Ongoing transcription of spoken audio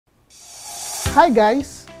Hi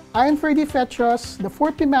guys, I am Ferdy Fetros, the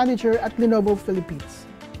 4P Manager at Lenovo Philippines.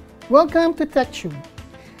 Welcome to TechTube,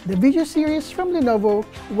 the video series from Lenovo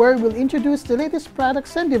where we'll introduce the latest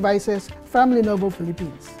products and devices from Lenovo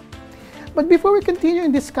Philippines. But before we continue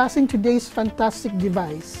in discussing today's fantastic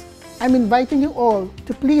device, I'm inviting you all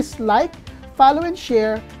to please like, follow, and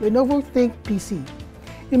share Lenovo ThinkPC.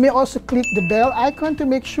 You may also click the bell icon to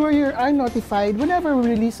make sure you are notified whenever we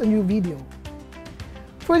release a new video.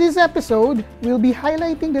 For this episode, we'll be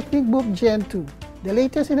highlighting the ThinkBook Gen 2, the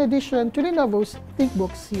latest in addition to Lenovo's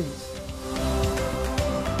ThinkBook series.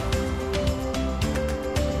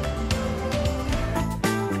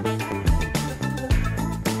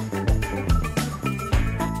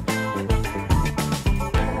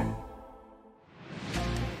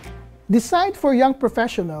 Designed for young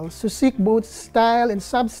professionals who seek both style and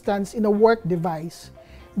substance in a work device,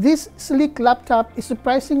 this sleek laptop is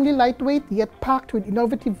surprisingly lightweight yet packed with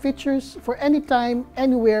innovative features for anytime,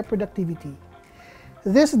 anywhere productivity.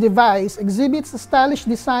 This device exhibits a stylish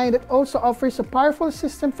design that also offers a powerful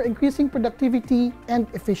system for increasing productivity and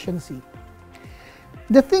efficiency.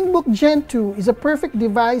 The ThinkBook Gen 2 is a perfect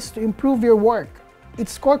device to improve your work.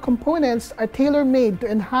 Its core components are tailor-made to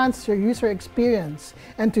enhance your user experience,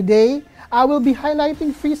 and today, I will be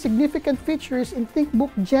highlighting 3 significant features in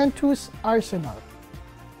ThinkBook Gen 2's arsenal.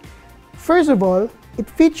 First of all, it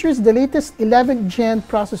features the latest 11th Gen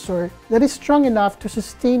processor that is strong enough to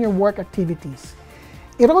sustain your work activities.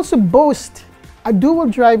 It also boasts a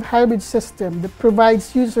dual-drive hybrid system that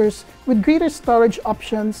provides users with greater storage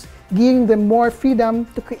options, giving them more freedom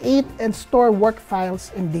to create and store work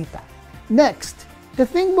files and data. Next, the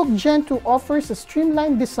ThinkBook Gen 2 offers a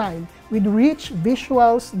streamlined design with rich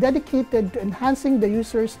visuals dedicated to enhancing the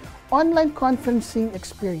user's online conferencing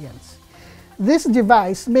experience. This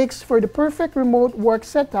device makes for the perfect remote work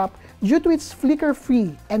setup due to its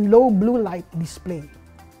flicker-free and low blue light display.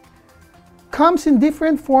 Comes in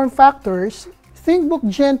different form factors, ThinkBook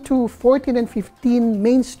Gen 2 14 and 15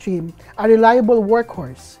 mainstream, a reliable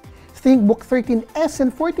workhorse. ThinkBook 13S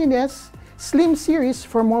and 14S, slim series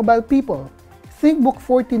for mobile people. ThinkBook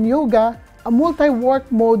 14 Yoga, a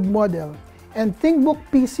multi-work mode model, and ThinkBook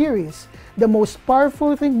P series, the most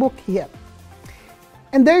powerful ThinkBook yet.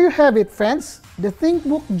 And there you have it, friends, the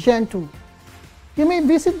ThinkBook Gen 2. You may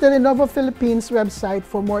visit the Lenovo Philippines website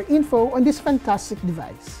for more info on this fantastic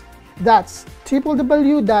device. That's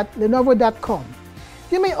www.lenovo.com.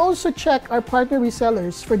 You may also check our partner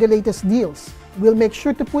resellers for the latest deals. We'll make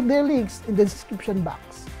sure to put their links in the description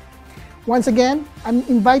box. Once again, I'm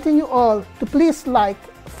inviting you all to please like,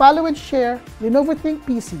 follow, and share Lenovo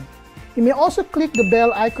ThinkPC. You may also click the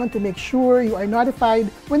bell icon to make sure you are notified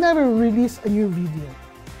whenever we release a new video.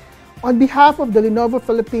 On behalf of the Lenovo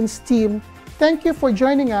Philippines team, thank you for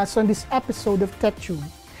joining us on this episode of TechTube.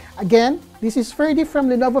 Again, this is Ferdy from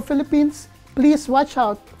Lenovo Philippines. Please watch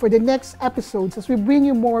out for the next episodes as we bring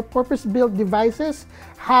you more purpose-built devices,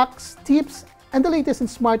 hacks, tips, and the latest in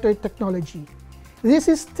smarter technology. This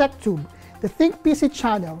is TechTube, the ThinkPC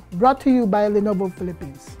channel brought to you by Lenovo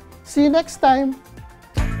Philippines. See you next time!